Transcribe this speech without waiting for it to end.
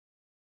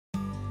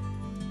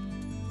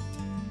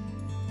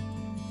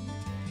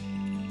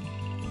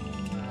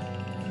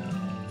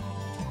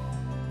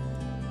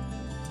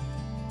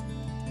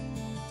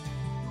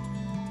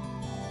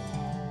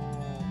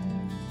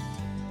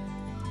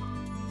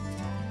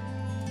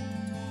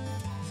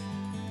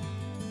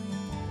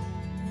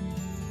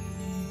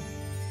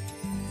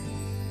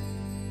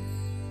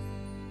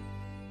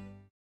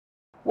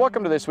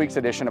Welcome to this week's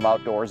edition of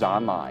Outdoors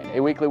Online, a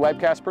weekly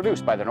webcast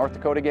produced by the North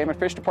Dakota Game and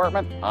Fish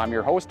Department. I'm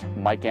your host,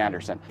 Mike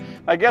Anderson.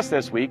 My guest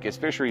this week is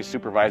Fisheries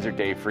Supervisor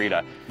Dave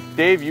Frieda.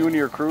 Dave, you and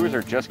your crews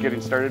are just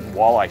getting started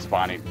walleye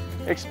spawning.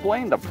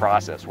 Explain the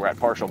process. We're at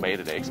Partial Bay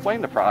today.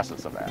 Explain the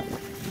process of that.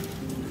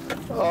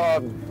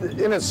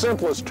 In its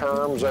simplest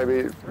terms, I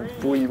mean,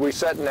 we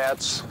set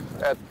nets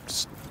at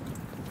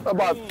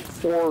about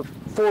four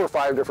or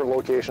five different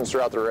locations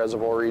throughout the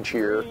reservoir each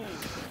year,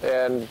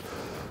 and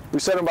we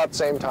set them about the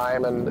same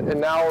time,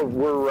 and now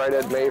we're right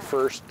at May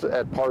 1st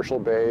at Partial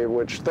Bay,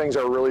 which things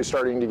are really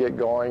starting to get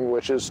going,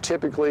 which is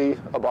typically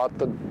about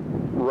the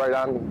right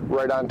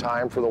on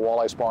time for the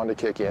walleye spawn to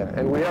kick in.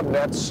 And we have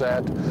nets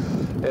set,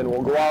 and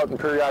we'll go out and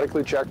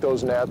periodically check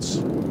those nets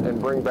and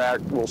bring back,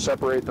 we'll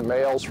separate the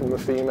males from the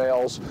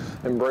females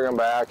and bring them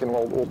back, and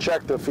we'll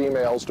check the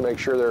females to make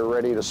sure they're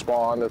ready to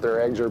spawn, that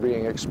their eggs are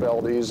being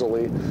expelled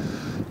easily.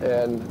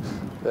 And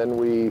then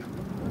we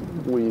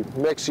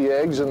mix the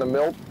eggs and the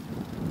milk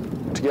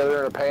together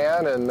in a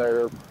pan, and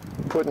they're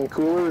put in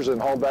coolers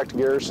and hauled back to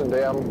Garrison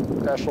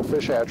National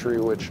Fish Hatchery,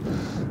 which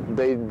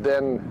they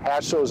then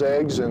hatch those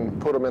eggs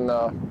and put them in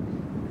the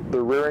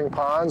rearing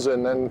ponds,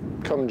 and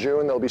then come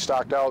June they'll be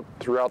stocked out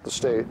throughout the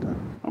state.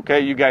 Okay,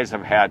 you guys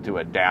have had to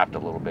adapt a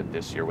little bit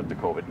this year with the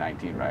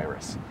COVID-19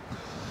 virus.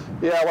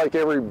 Yeah, like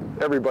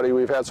everybody,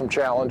 we've had some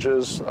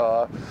challenges.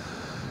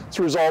 It's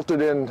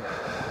resulted in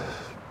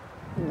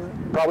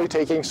probably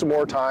taking some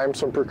more time,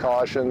 some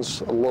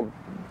precautions,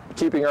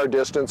 keeping our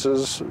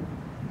distances,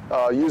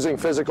 using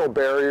physical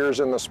barriers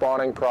in the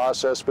spawning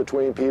process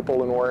between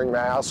people and wearing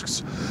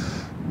masks,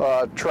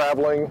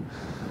 traveling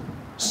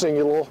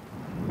single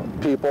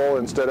people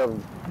instead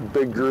of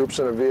big groups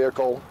in a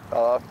vehicle.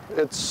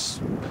 It's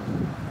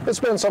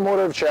been somewhat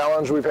of a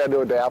challenge we've had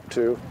to adapt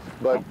to,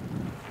 but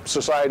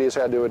society has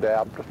had to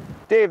adapt.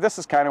 Dave, this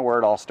is kind of where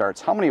it all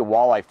starts. How many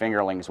walleye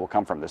fingerlings will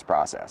come from this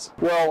process?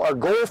 Well, our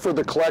goal for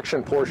the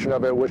collection portion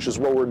of it, which is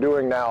what we're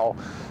doing now,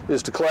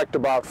 is to collect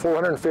about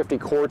 450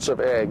 quarts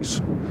of eggs,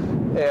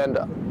 and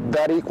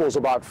that equals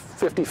about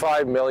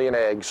 55 million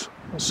eggs.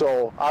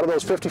 So out of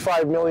those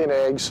 55 million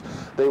eggs,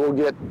 they will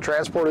get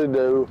transported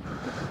to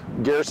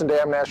Garrison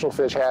National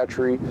Fish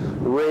Hatchery,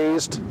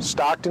 raised,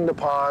 stocked into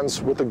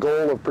ponds with the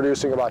goal of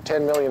producing about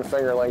 10 million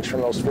fingerlings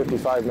from those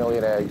 55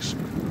 million eggs.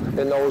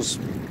 And those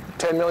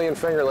 10 million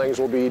fingerlings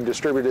will be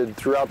distributed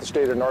throughout the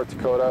state of North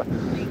Dakota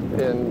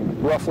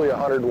in roughly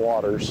 100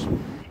 waters.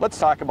 Let's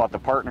talk about the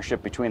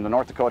partnership between the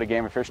North Dakota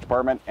Game and Fish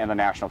Department and the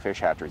National Fish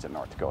Hatcheries in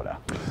North Dakota.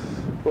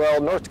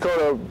 Well, North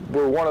Dakota,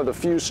 we're one of the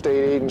few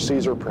state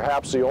agencies, or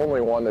perhaps the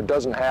only one, that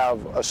doesn't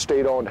have a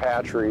state-owned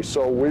hatchery.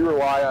 So we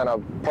rely on a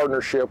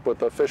partnership with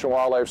the Fish and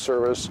Wildlife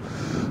Service.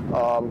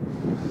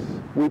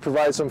 We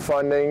provide some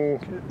funding,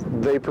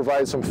 they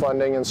provide some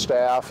funding and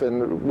staff,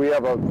 and we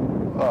have a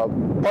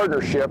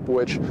partnership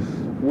which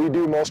we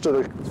do most of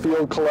the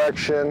field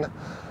collection,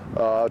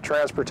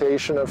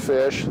 transportation of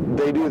fish.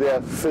 They do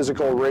the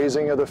physical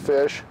raising of the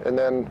fish, and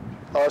then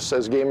us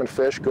as Game and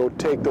Fish go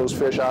take those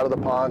fish out of the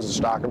ponds and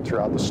stock them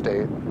throughout the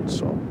state.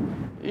 So,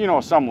 you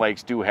know, some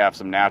lakes do have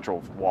some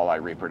natural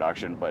walleye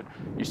reproduction, but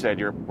you said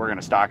we're going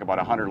to stock about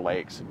 100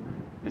 lakes.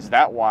 Is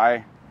that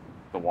why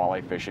the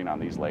walleye fishing on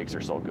these lakes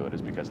are so good,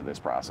 is because of this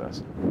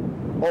process?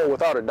 Oh,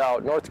 without a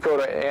doubt. North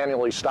Dakota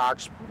annually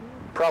stocks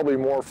probably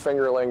more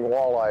fingerling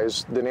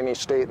walleyes than any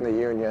state in the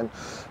union.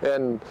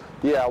 And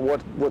yeah,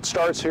 what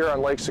starts here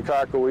on Lake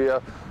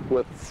Sakakawea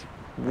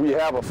we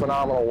have a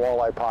phenomenal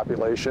walleye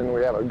population.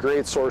 We have a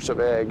great source of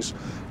eggs,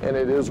 and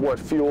it is what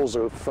fuels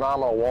the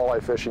phenomenal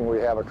walleye fishing we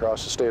have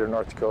across the state of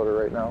North Dakota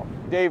right now.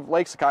 Dave,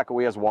 Lake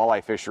Sakakawea's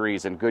walleye fishery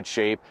is in good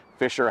shape.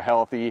 Fish are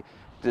healthy.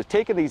 Does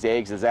taking these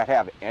eggs, does that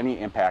have any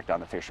impact on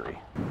the fishery?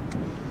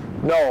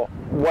 No.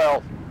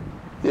 Well,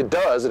 it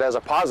does. It has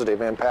a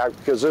positive impact,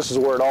 because this is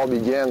where it all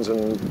begins,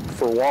 and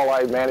for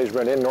walleye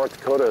management in North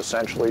Dakota,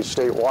 essentially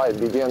statewide,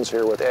 begins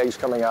here with eggs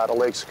coming out of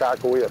Lake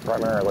Sakakawea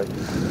primarily.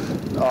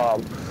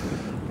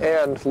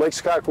 And Lake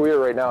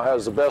Sakakawea right now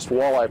has the best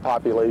walleye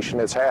population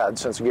it's had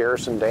since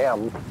Garrison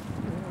Dam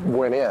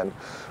went in.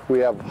 We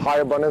have high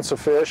abundance of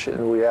fish,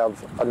 and we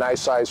have a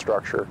nice size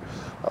structure.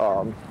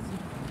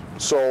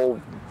 So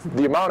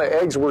the amount of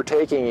eggs we're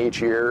taking each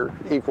year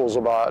equals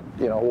about,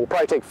 we'll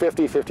probably take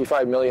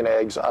 55 million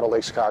eggs out of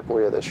Lake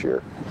Sakakawea this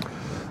year.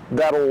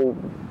 That'll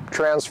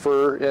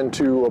transfer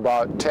into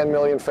about 10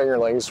 million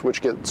fingerlings, which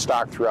get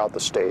stocked throughout the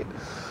state.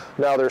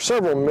 Now, there's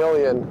several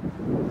million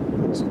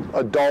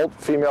adult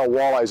female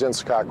walleyes in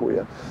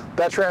Sakakawea.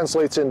 That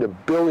translates into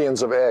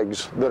billions of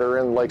eggs that are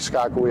in Lake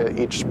Sakakawea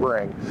each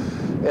spring.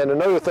 And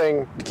another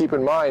thing to keep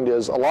in mind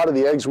is a lot of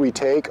the eggs we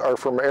take are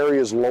from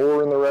areas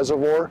lower in the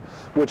reservoir,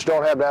 which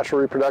don't have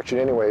natural reproduction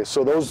anyway.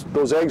 So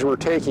those eggs we're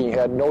taking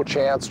had no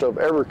chance of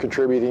ever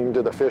contributing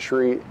to the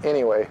fishery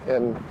anyway.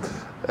 And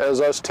as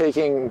us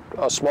taking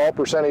a small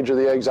percentage of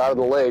the eggs out of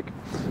the lake,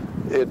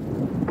 it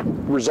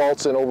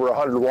results in over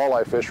 100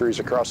 walleye fisheries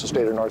across the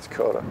state of North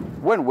Dakota.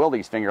 When will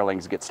these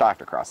fingerlings get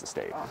stocked across the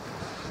state?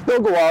 They'll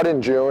go out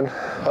in June,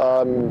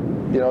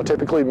 you know,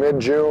 typically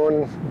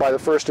mid-June. By the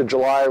 1st of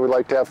July, we'd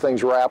like to have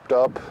things wrapped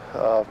up.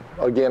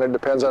 Again, it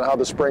depends on how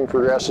the spring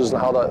progresses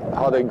and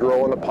how they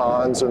grow in the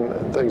ponds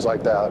and things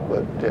like that.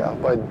 But yeah,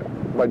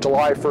 by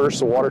July 1st,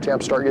 the water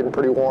temps start getting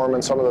pretty warm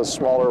in some of the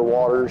smaller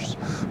waters,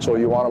 so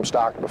you want them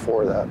stocked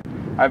before that.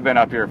 I've been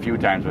up here a few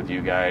times with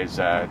you guys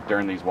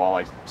during these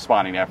walleye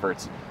spawning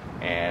efforts,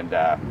 and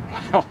a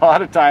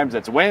lot of times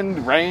it's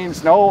wind, rain,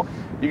 snow.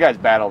 You guys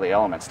battle the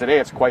elements. Today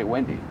it's quite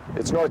windy.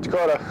 It's North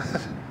Dakota.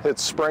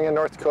 It's spring in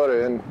North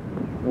Dakota, and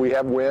we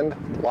have wind,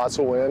 lots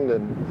of wind,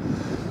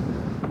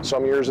 and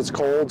some years it's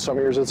cold, some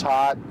years it's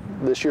hot.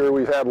 This year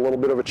we've had a little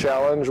bit of a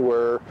challenge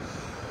where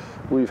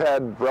we've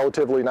had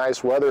relatively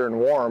nice weather and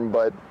warm,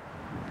 but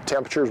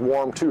temperatures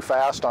warm too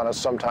fast on us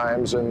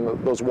sometimes,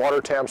 and those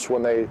water temps,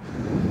 when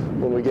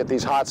we get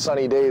these hot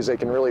sunny days, they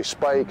can really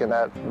spike, and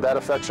that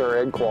affects our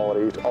egg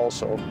quality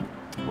also.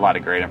 A lot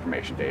of great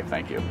information, Dave.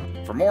 Thank you.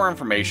 For more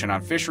information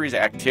on fisheries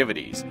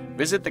activities,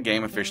 visit the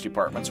Game and Fish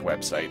Department's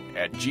website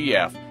at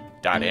gf.nd.gov.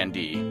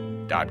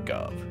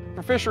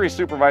 For Fisheries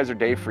Supervisor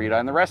Dave Frieda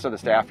and the rest of the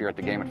staff here at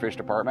the Game and Fish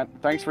Department,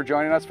 thanks for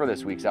joining us for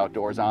this week's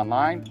Outdoors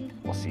Online.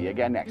 We'll see you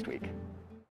again next week.